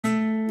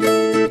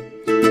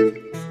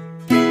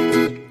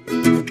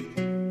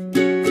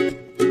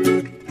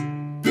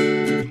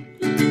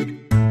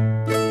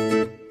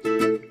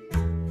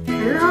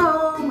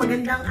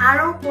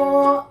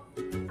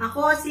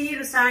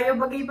Rosario,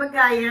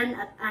 Bagay-Bagayan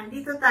at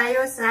andito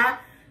tayo sa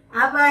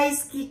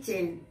Abay's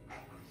Kitchen.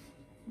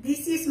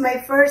 This is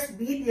my first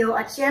video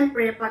at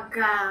syempre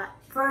pagka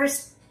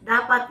first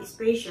dapat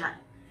special.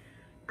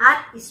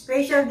 At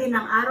special din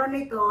ang araw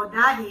nito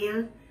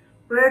dahil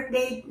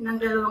birthday ng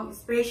dalawang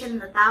special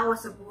na tao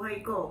sa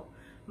buhay ko.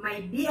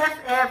 May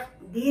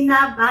BFF,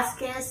 Dina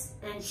Vasquez,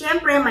 and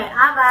syempre may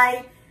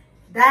Abay,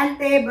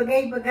 Dante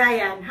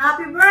Bagay-Bagayan.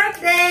 Happy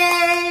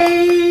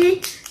birthday!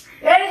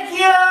 Thank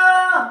you!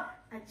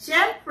 At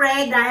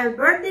syempre, dahil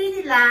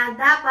birthday nila,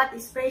 dapat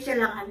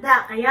special ang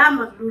handa. Kaya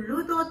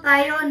magluluto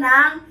tayo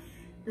ng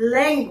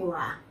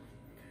Lengua.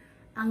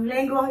 Ang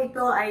Lenguang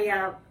ito ay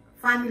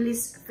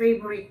family's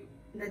favorite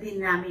na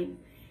din namin.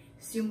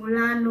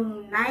 Simula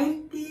nung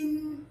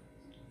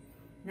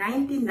 1997,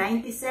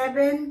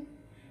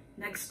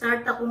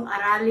 nag-start akong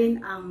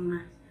aralin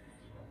ang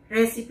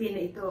recipe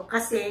na ito.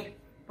 Kasi,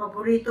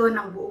 paborito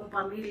ng buong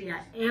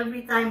pamilya.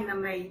 Every time na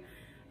may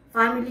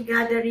family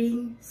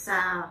gathering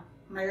sa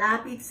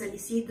malapit sa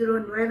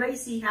Isidro, Nueva,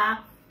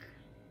 Ecija,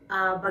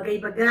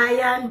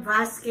 Bagay-Bagayan,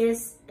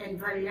 Vasquez,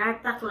 and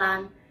Vallarta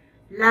clan,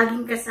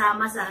 laging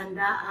kasama sa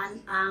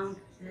handaan ang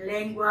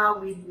lengua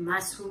with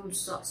mushroom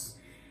sauce.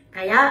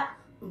 Kaya,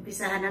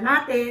 umpisahan na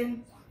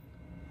natin.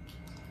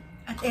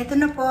 At ito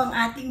na po ang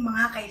ating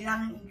mga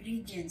kailangang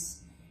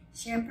ingredients.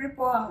 Siyempre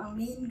po, ang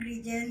main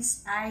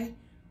ingredients ay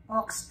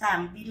ox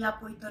tongue. Dila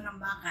po ito ng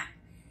baka.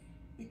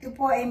 Ito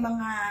po ay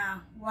mga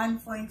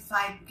 1.5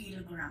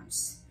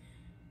 kilograms.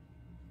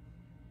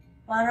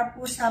 Para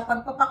po sa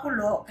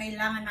pagpapakulo,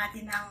 kailangan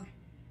natin ng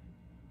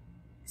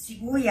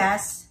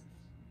sibuyas,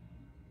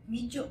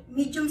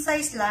 medium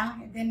size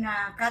lang, and then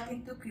cut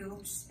into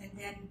cubes, and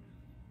then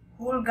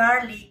whole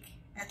garlic,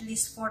 at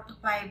least 4 to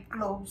 5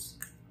 cloves,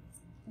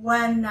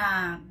 1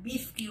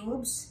 beef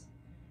cubes,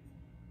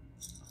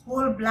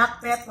 whole black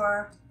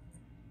pepper,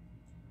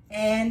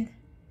 and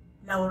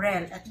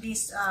laurel, at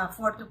least 4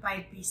 to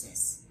 5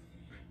 pieces.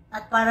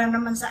 At para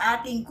naman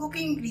sa ating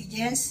cooking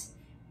ingredients,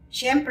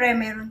 syempre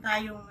meron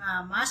tayong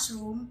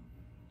mushroom.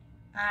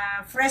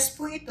 Fresh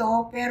po ito,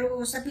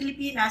 pero sa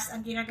Pilipinas, ang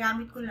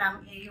ginagamit ko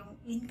lang ay yung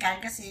in-can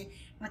kasi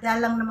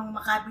madalang namang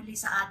makabili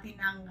sa atin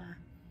ng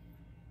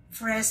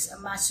fresh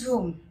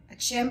mushroom.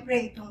 At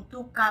syempre itong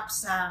 2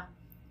 cups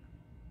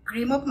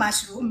cream of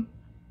mushroom,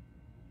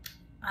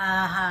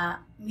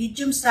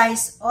 medium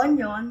size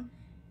onion,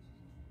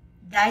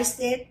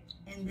 diced it,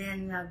 and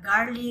then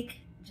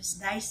garlic,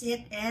 just dice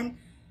it, and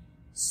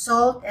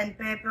salt and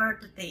pepper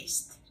to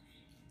taste.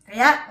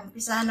 Kaya,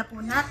 umpisahan na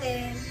po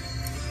natin.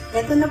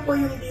 Ito na po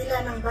yung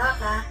dila ng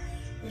baka.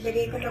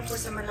 Nilagay ko na po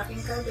sa malaking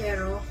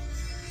kaldero.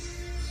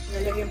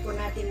 Nilagyan po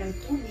natin ng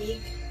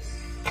tubig.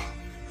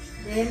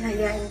 Then,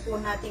 hayain po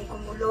natin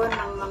kumulo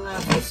ng mga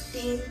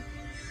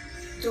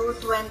 15 to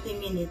 20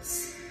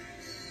 minutes.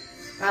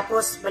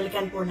 Tapos,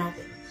 balikan po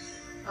natin.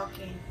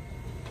 Okay.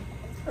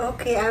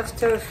 Okay,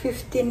 after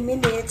 15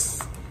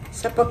 minutes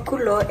sa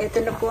pagkulo,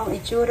 ito na po ang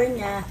itsura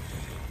niya.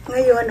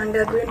 Ngayon, ang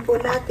gagawin po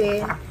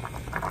natin,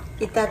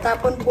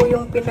 itatapon po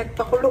yung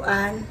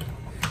pinagpakuluan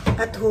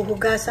at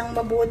huhugasang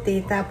mabuti,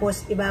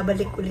 tapos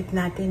ibabalik ulit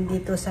natin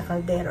dito sa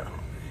kaldero.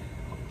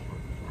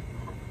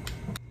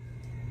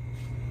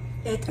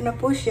 Ito na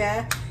po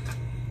siya.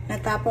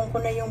 Natapon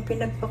ko na yung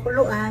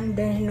pinagpakuluan,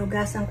 then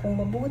hinugasan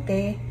kong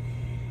mabuti.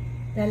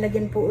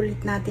 Lalagyan po ulit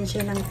natin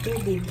siya ng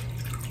tubig.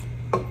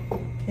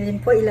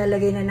 Then po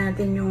ilalagay na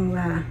natin yung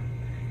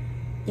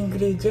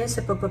ingredients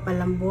sa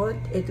pagpapalambot.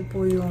 Ito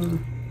po yung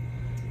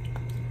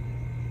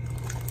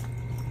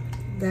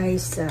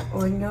diced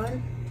onion,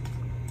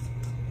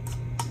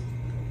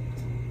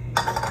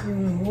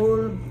 yung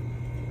whole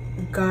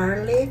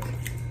garlic.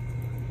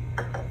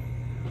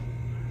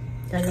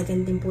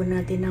 Lalagyan din po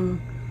natin ng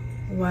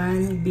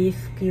 1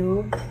 beef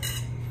cube,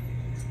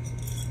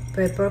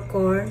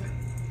 peppercorn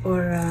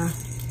or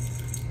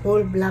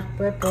whole black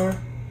pepper,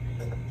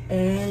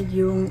 and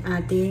yung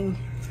ating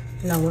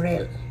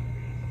laurel.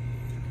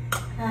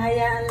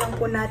 Hahayaan lang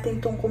po natin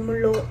itong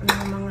kumulo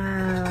ng mga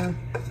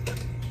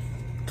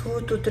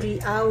 2 to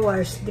 3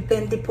 hours.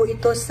 Depende po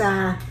ito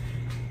sa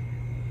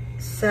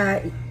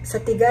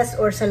tigas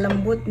or sa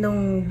lambot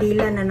ng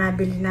dila na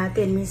nabili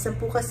natin. Minsan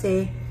po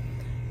kasi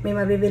may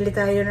mabibili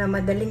tayo na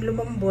madaling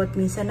lumambot,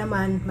 minsan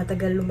naman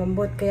matagal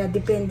lumambot. Kaya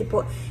depende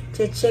po.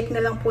 Check na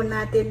lang po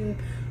natin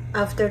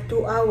after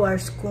 2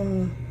 hours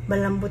kung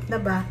malambot na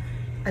ba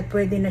at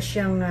pwede na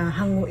siyang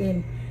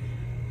hanguin.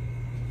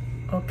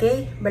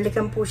 Okay?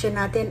 Balikan po siya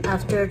natin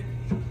after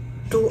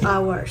 2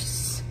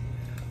 hours.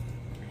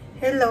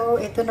 Hello,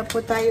 ito na po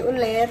tayo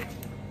ulit.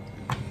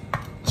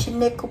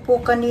 Chinek ko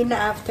po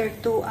kanina after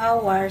 2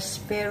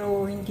 hours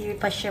pero hindi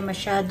pa siya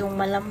masyadong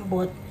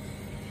malambot.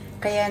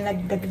 Kaya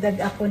nagdagdag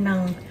ako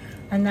ng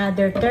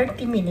another 30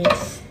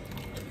 minutes.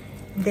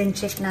 Then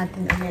check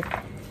natin ulit.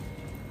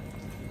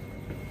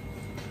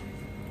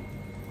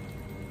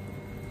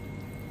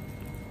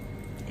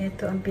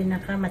 Ito ang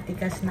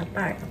pinakamatigas na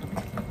part.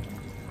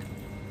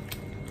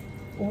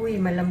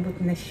 Uy, malambot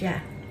na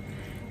siya.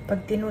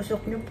 Pag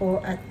tinusok nyo po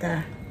at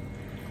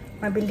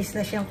mabilis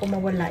na siyang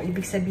kumawala,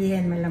 ibig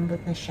sabihin malambot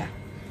na siya.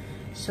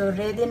 So,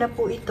 ready na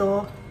po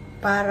ito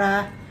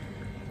para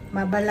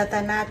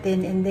mabalatan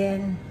natin and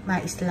then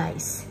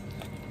ma-slice.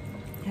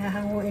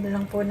 Hahanguin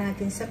lang po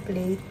natin sa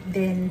plate,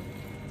 then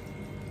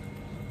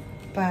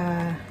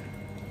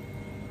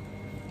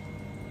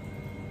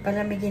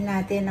palamigin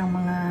natin ng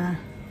mga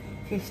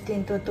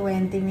 15 to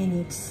 20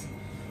 minutes.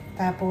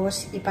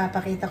 Tapos,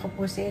 ipapakita ko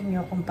po sa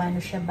inyo kung paano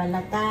siya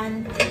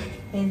balatan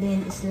and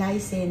then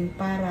slicein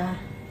para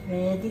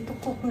ready to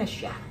cook na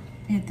siya.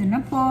 Ito na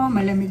po,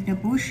 malamig na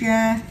po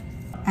siya.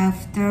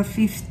 After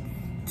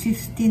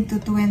 15 to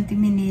 20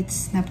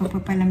 minutes na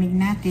papalamig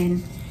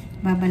natin,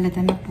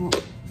 babalatan na po.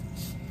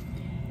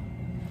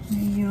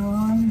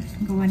 Ngayon,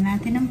 gawa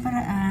natin ang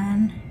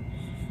paraan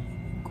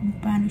kung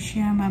paano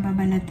siya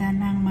mababalatan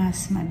ng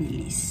mas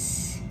mabilis.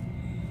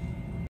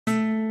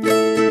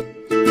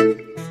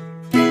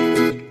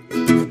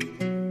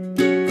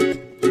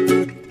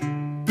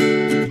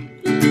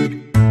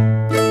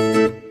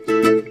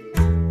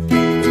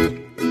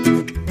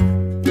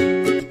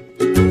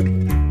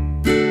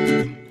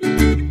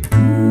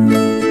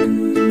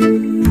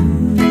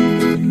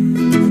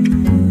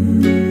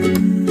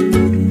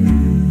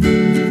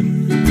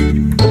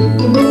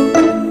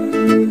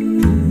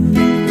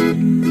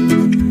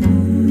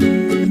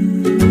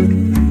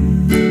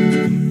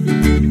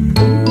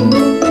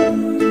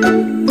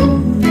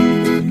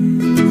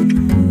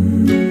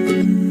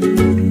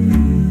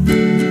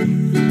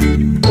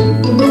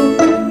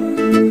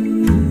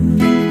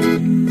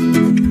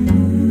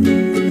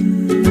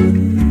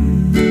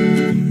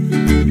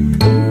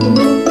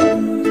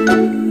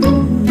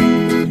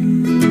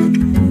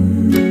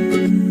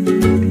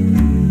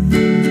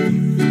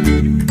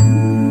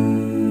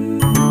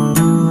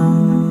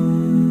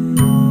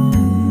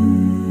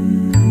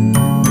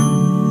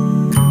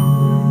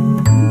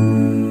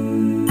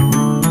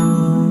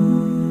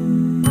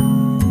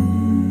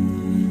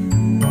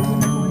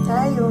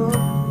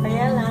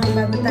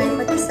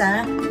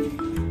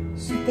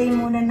 Sutay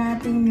muna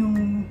natin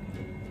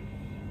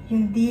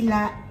yung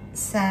dila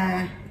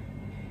sa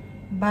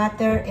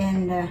butter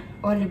and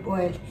olive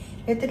oil.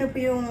 Ito na po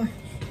yung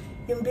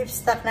beef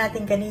stock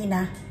natin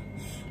kanina.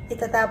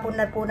 Itatapon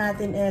na po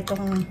natin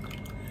itong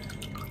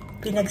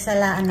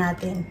pinagsalaan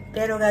natin.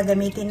 Pero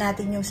gagamitin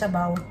natin yung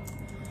sabaw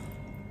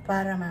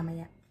para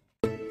mamaya.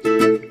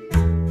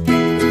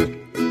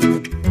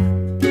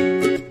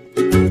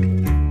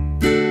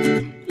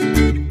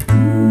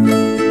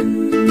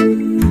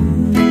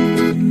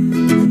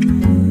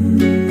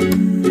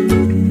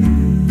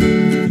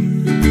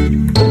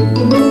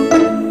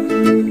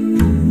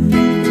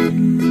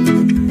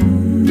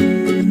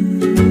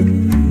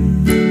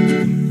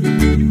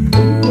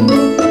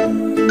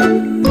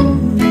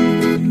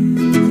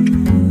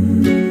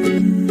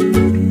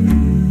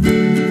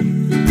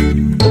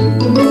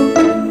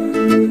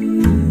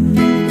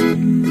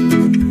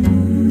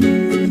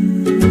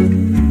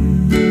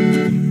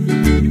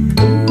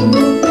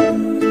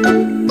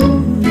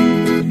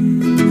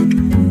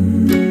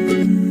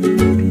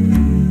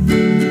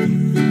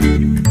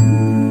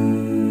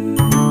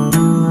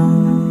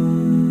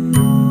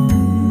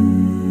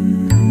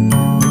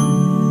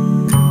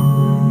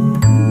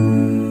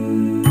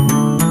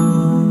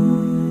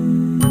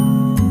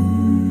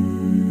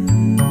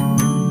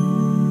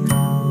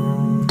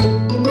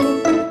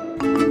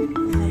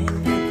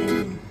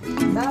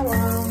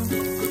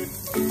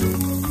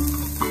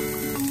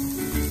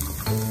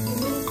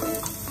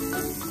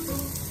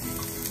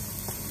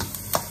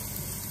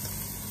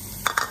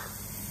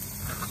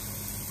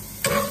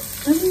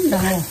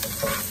 Bango.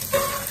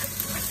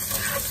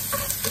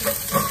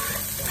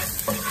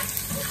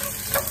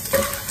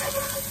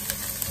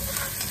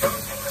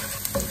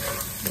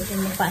 Hindi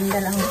mo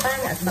paandal ang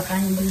pan at baka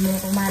hindi mo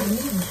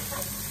kumarinig.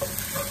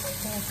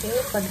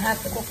 Okay, pag hot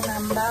cook na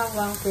ang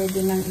bawang,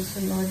 pwede nang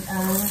isunod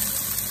ang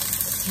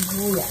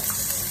sibuyas.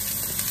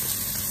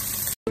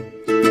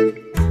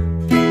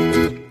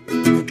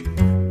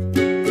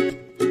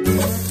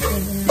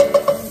 Pwede na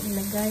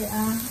ilagay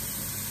ang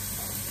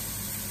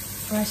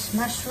fresh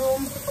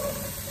mushroom.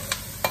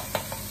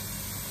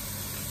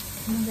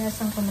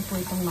 Magasan ko na po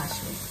itong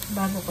mushroom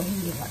bago ko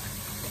hiliwa.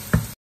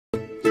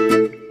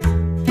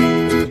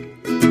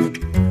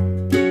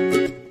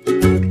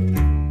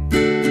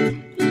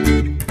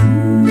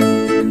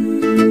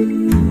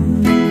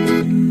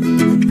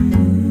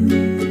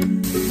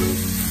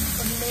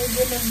 Pag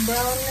medyo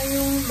nag-brown na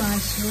yung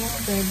mushroom,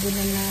 pwede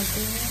na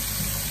natin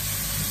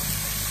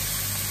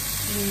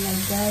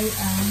ilagay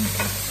ang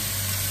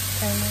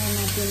kaya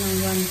natin ng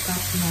 1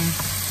 cup na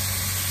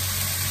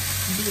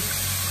beef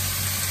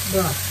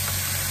broth.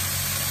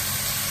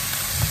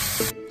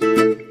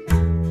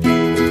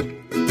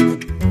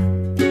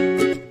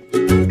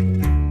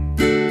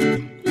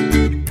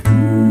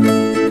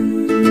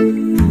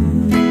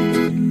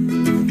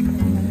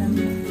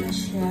 Malambot na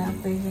siya,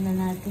 pwede na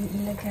natin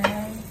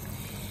ilagay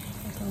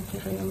itong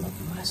cream of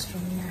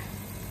mushroom na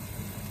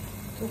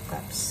 2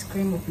 cups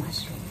cream of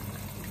mushroom.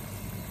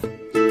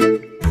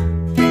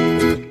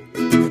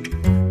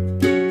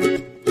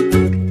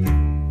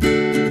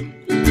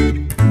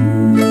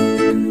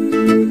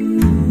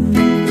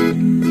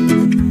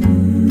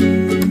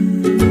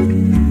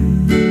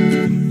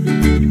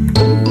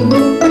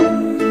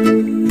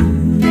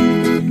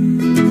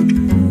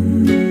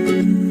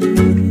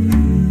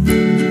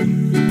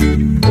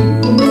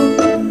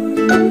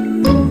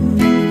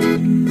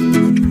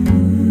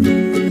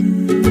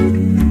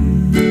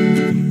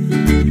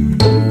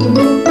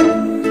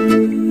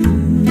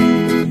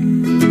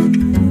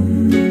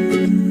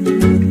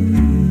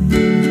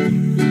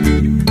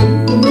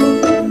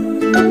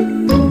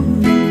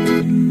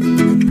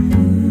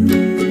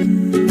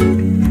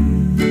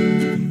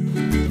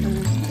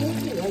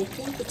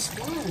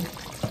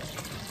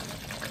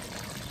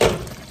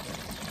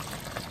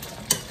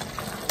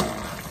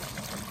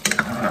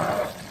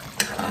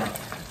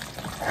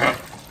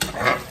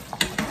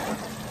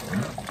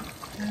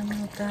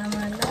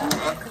 Tama lang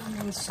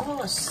ang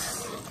sauce.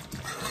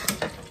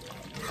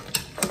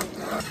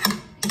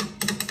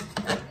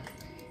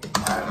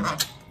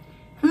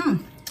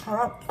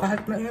 Harap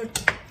kahit mainit.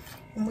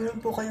 Kung meron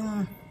po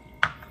kayong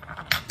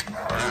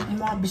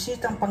mga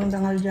bisitang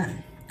pangdangal dyan,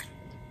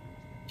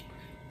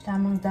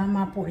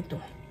 tamang-tama po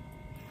ito.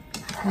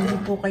 Hindi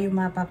po kayo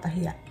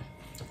mapapahiya.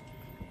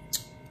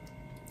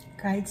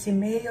 Kahit si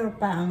Mayor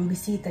pa ang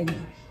bisita niyo.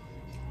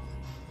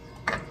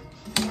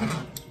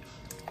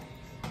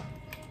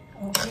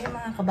 Okay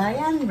mga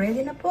kabayan,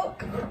 ready na po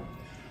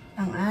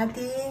ang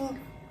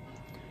ating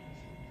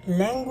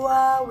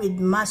lengua with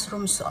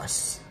mushroom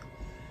sauce.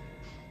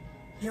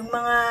 Yung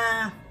mga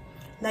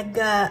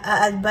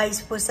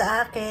nag-a-advise po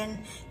sa akin,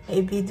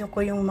 i-video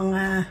ko yung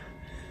mga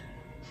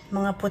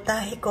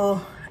putahe ko.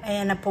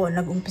 Ayan na po,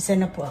 nag-umpisa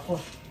na po ako.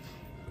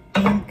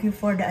 Thank you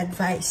for the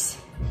advice.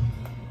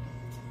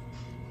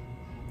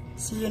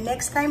 See you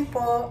next time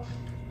po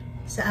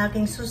sa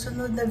aking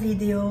susunod na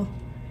video.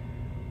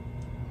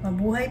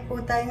 Mabuhay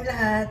po tayong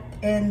lahat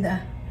and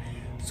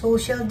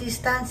social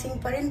distancing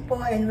pa rin po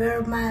and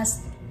wear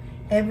mask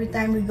every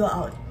time we go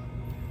out.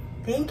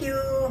 Thank you!